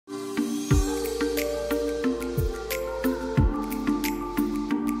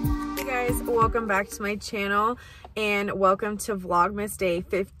welcome back to my channel and welcome to Vlogmas day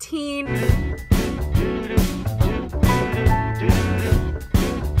 15.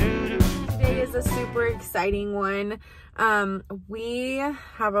 Today is a super exciting one. We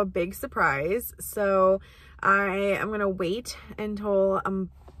have a big surprise, so I am gonna wait until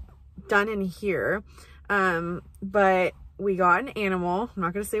I'm done in here, but we got an animal. I'm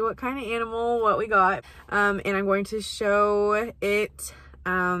not gonna say what kind of animal, what we got, and I'm going to show it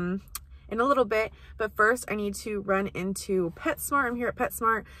in a little bit, but first I need to run into Petsmart. I'm here at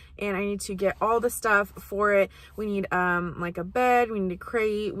Petsmart and I need to get all the stuff for it. We need like a bed, we need a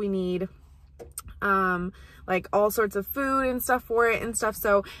crate, we need like all sorts of food and stuff for it and stuff.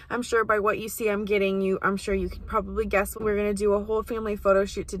 So I'm sure by what you see I'm getting, I'm sure you can probably guess. We're gonna do a whole family photo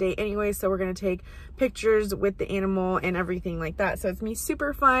shoot today anyway, so we're gonna take pictures with the animal and everything like that. So it's gonna be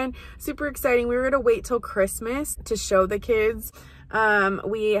super fun, super exciting. We were gonna wait till Christmas to show the kids.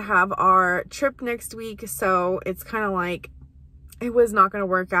 We have our trip next week, so it's kind of like it was not going to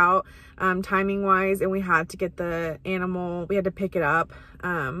work out timing wise, and we had to get the animal, we had to pick it up,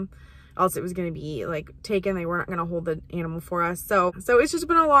 else it was going to be like taken. They weren't going to hold the animal for us, so it's just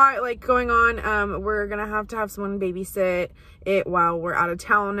been a lot like going on. We're gonna have to have someone babysit it while we're out of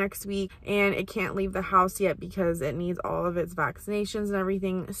town next week, and it can't leave the house yet because it needs all of its vaccinations and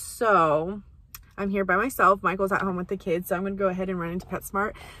everything. So I'm here by myself. Michael's at home with the kids, so I'm gonna go ahead and run into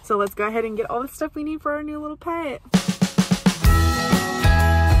Petsmart. So let's go ahead and get all the stuff we need for our new little pet.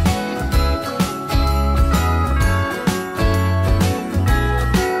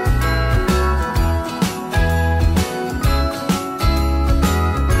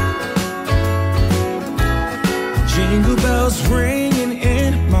 Jingle bells ringing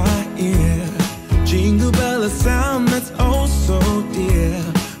in my ear. Jingle bell, a sound that's oh so dear.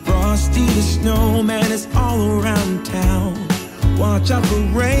 Frosty the snowman is all around town. Watch out for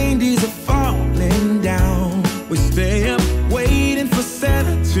reindeers are falling down. We stay up waiting for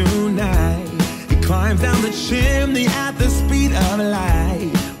Santa tonight. He climbs down the chimney at the speed of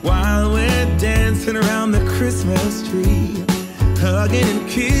light, while we're dancing around the Christmas tree, hugging and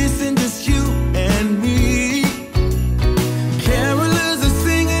kissing just you and me. Carolers are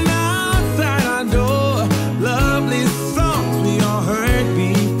singing outside our door, lovely songs we all heard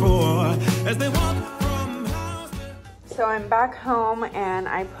before as they walk from house to... So I'm back home and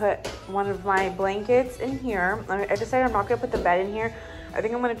I put one of my blankets in here. I decided I'm not gonna put the bed in here. I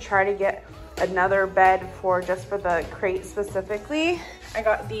think I'm gonna try to get another bed just for the crate specifically. I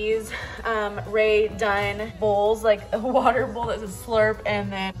got these Ray Dunn bowls, like a water bowl that says slurp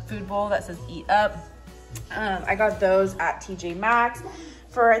and then food bowl that says eat up. I got those at TJ Maxx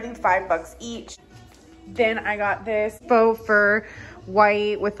for I think $5 each. Then I got this faux fur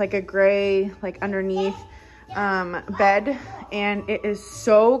white with like a gray like underneath bed, and it is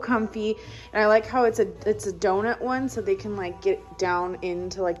so comfy, and I like how it's a donut one, so they can like get down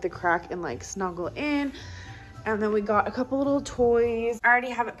into like the crack and like snuggle in. And then we got a couple little toys. I already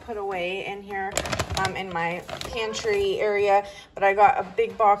have it put away in here in my pantry area, but I got a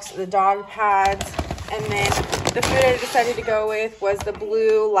big box of the dog pads. And then the food I decided to go with was the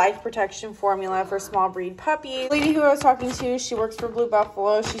Blue Life Protection Formula for small breed puppies. The lady who I was talking to, she works for Blue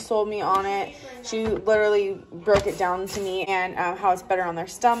Buffalo. She sold me on it. She literally broke it down to me and how it's better on their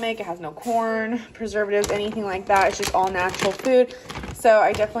stomach. It has no corn, preservatives, anything like that. It's just all natural food. So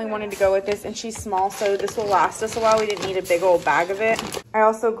I definitely wanted to go with this, and she's small, so this will last us a while. We didn't need a big old bag of it. I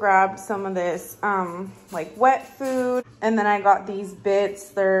also grabbed some of this like wet food, and then I got these bits.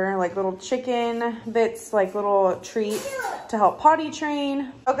 They're like little chicken bits, like little treats to help potty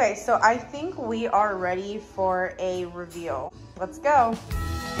train. Okay, so I think we are ready for a reveal. Let's go.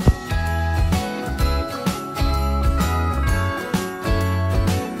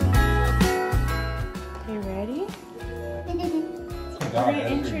 You ready? We're gonna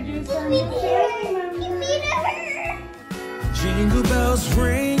introduce our new family member. Jingle bells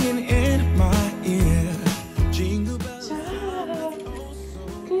ringing in my ear. Jingle bells.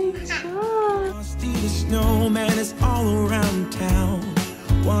 Good job. Frosty the snowman is all around town.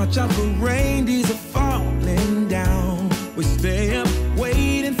 Watch out for reindeers are falling down. We stay up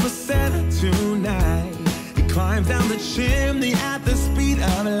waiting for Santa tonight. He climbs down the chimney at the speed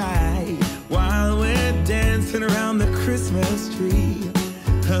of light, while we're dancing around the Christmas tree,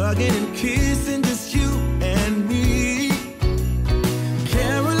 hugging and kissing just you and me.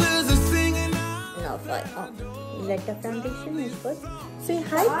 Carolers are singing out. No, but you like the foundation is good. Say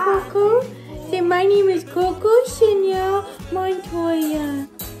hi, Coco. Say my name is Coco Chanel Montoya.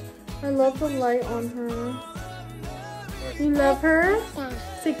 I love the light on her. You love her?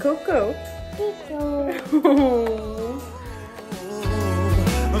 Say Coco.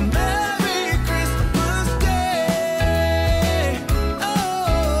 A Merry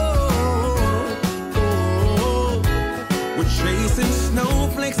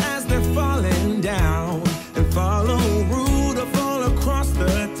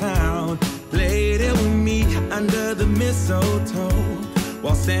mistletoe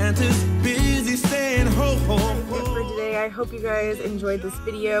while Santa's busy saying ho ho ho. For today, I hope you guys enjoyed this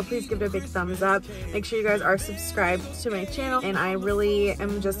video. Please give it a big thumbs up. Make sure you guys are subscribed to my channel, and I really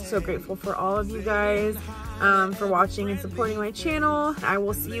am just so grateful for all of you guys for watching and supporting my channel. I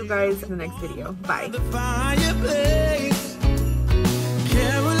will see you guys in the next video. Bye.